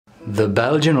The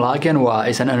Belgian Laekenois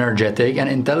is an energetic and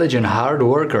intelligent hard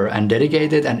worker and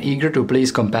dedicated and eager to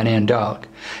please companion dog.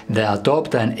 There are top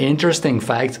 10 interesting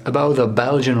facts about the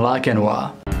Belgian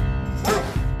Laekenois.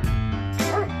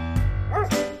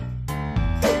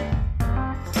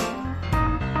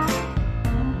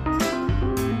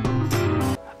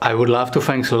 I would love to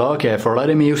thank Loke for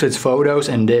letting me use its photos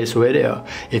in this video.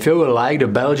 If you will like the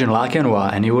Belgian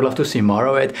Laekenois and you would love to see more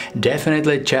of it,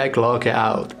 definitely check Loke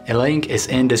out. A link is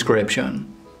in description.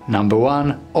 Number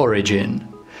 1. Origin.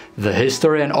 The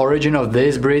history and origin of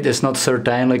this breed is not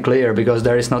certainly clear because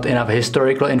there is not enough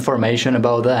historical information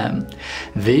about them.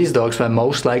 These dogs were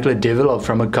most likely developed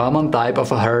from a common type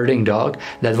of a herding dog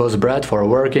that was bred for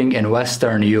working in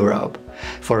Western Europe.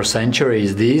 For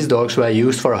centuries these dogs were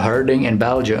used for herding in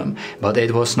Belgium, but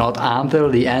it was not until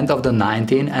the end of the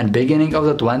 19th and beginning of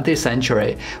the 20th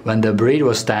century when the breed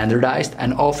was standardized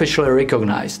and officially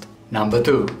recognized. Number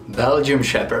 2. Belgian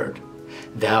Shepherd.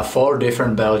 There are 4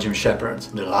 different Belgian Shepherds,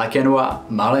 the Laekenois,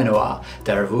 Malinois,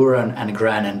 Tervuren and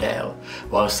Groenendael.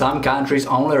 While some countries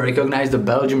only recognize the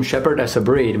Belgian Shepherd as a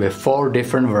breed with 4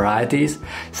 different varieties,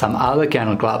 some other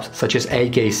kennel clubs, such as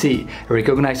AKC,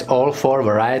 recognize all 4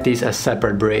 varieties as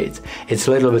separate breeds. It's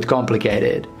a little bit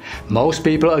complicated. Most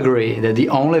people agree that the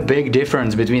only big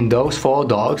difference between those 4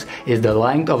 dogs is the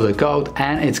length of the coat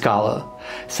and its color.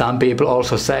 Some people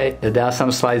also say that there are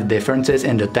some slight differences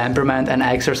in the temperament and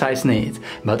exercise needs,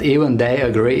 but even they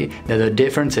agree that the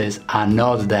differences are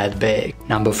not that big.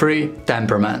 Number 3.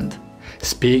 Temperament.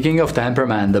 Speaking of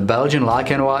temperament, the Belgian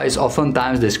Laekenois is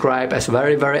oftentimes described as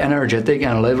very energetic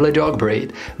and lively dog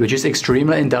breed, which is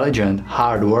extremely intelligent,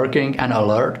 hard-working and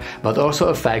alert, but also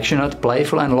affectionate,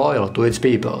 playful and loyal to its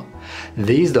people.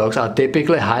 These dogs are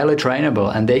typically highly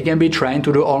trainable and they can be trained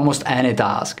to do almost any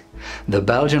task. The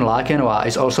Belgian Laekenois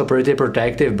is also a pretty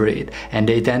protective breed and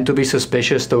they tend to be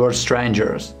suspicious towards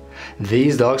strangers.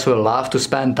 These dogs will love to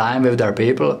spend time with their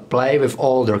people, play with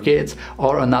older kids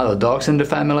or another dogs in the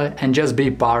family and just be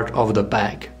part of the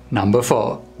pack. Number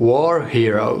 4. War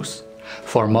heroes.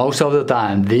 For most of the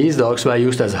time, these dogs were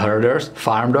used as herders,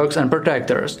 farm dogs and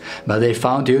protectors, but they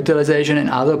found utilization in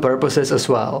other purposes as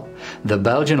well. The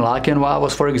Belgian Laekenois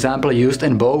was for example used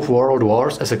in both world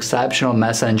wars as exceptional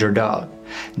messenger dog.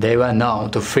 They were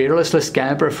known to fearlessly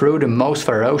scamper through the most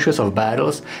ferocious of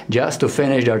battles just to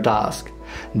finish their task.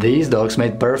 These dogs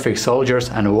made perfect soldiers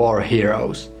and war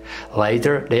heroes.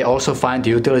 Later, they also find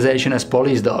utilization as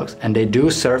police dogs and they do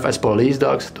serve as police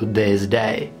dogs to this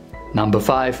day. Number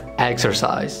 5.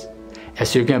 Exercise.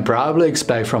 As you can probably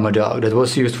expect from a dog that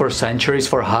was used for centuries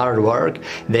for hard work,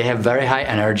 they have very high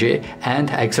energy and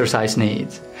exercise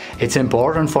needs. It's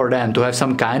important for them to have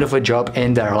some kind of a job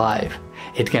in their life.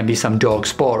 It can be some dog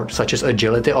sport, such as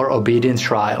agility or obedience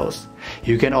trials.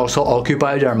 You can also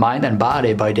occupy their mind and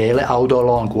body by daily outdoor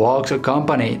long walks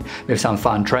accompanied with some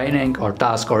fun training or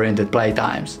task-oriented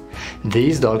playtimes.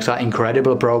 These dogs are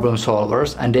incredible problem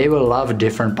solvers and they will love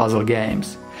different puzzle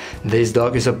games. This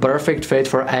dog is a perfect fit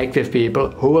for active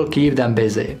people who will keep them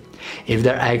busy. If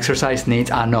their exercise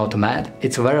needs are not met,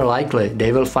 it's very likely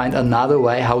they will find another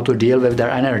way how to deal with their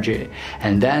energy,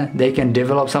 and then they can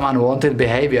develop some unwanted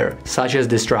behavior, such as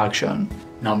distraction.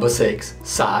 Number 6.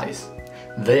 Size.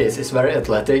 This is very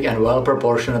athletic and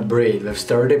well-proportionate breed with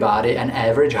sturdy body and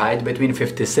average height between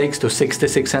 56 to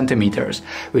 66 centimeters,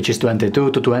 which is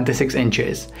 22 to 26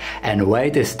 inches, and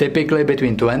weight is typically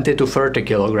between 20 to 30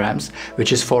 kilograms,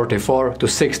 which is 44 to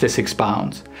 66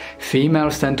 pounds.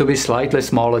 Females tend to be slightly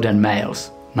smaller than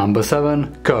males. Number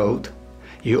 7. Coat.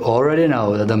 You already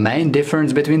know that the main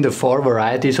difference between the 4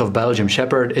 varieties of Belgian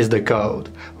Shepherd is the coat.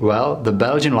 Well, the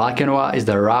Belgian Laekenois is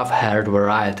the rough-haired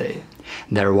variety.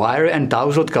 Their wiry and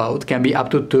tousled coat can be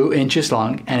up to 2 inches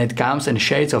long and it comes in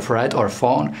shades of red or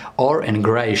fawn or in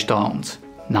greyish tones.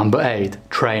 Number 8.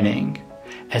 Training.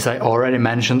 As I already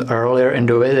mentioned earlier in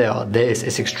the video, this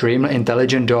is extremely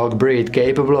intelligent dog breed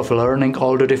capable of learning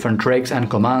all the different tricks and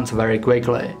commands very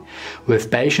quickly.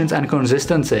 With patience and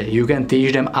consistency, you can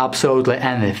teach them absolutely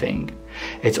anything.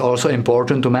 It's also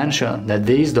important to mention that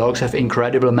these dogs have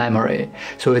incredible memory,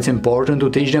 so it's important to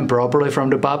teach them properly from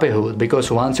the puppyhood,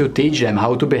 because once you teach them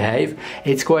how to behave,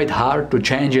 it's quite hard to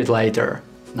change it later.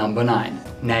 Number 9.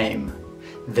 Name.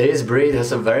 This breed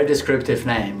has a very descriptive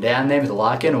name. They are named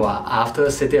Laekenois after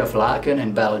the city of Laeken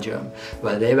in Belgium,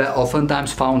 where they were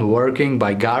oftentimes found working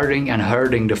by guarding and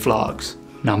herding the flocks.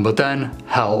 Number 10.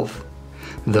 Health.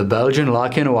 The Belgian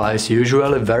Laekenois is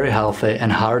usually a very healthy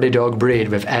and hardy dog breed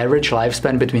with average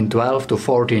lifespan between 12 to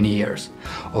 14 years.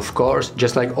 Of course,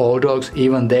 just like all dogs,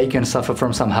 even they can suffer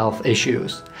from some health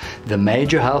issues. The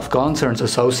major health concerns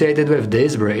associated with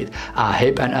this breed are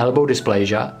hip and elbow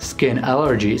dysplasia, skin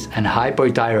allergies and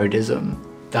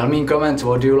hypothyroidism. Tell me in comments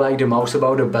what do you like the most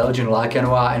about the Belgian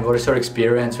Laekenois and what is your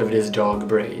experience with this dog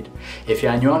breed. If you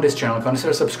are new on this channel,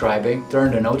 consider subscribing,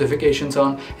 turn the notifications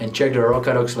on and check the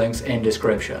Rocadog's links in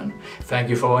description. Thank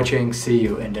you for watching, see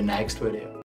you in the next video.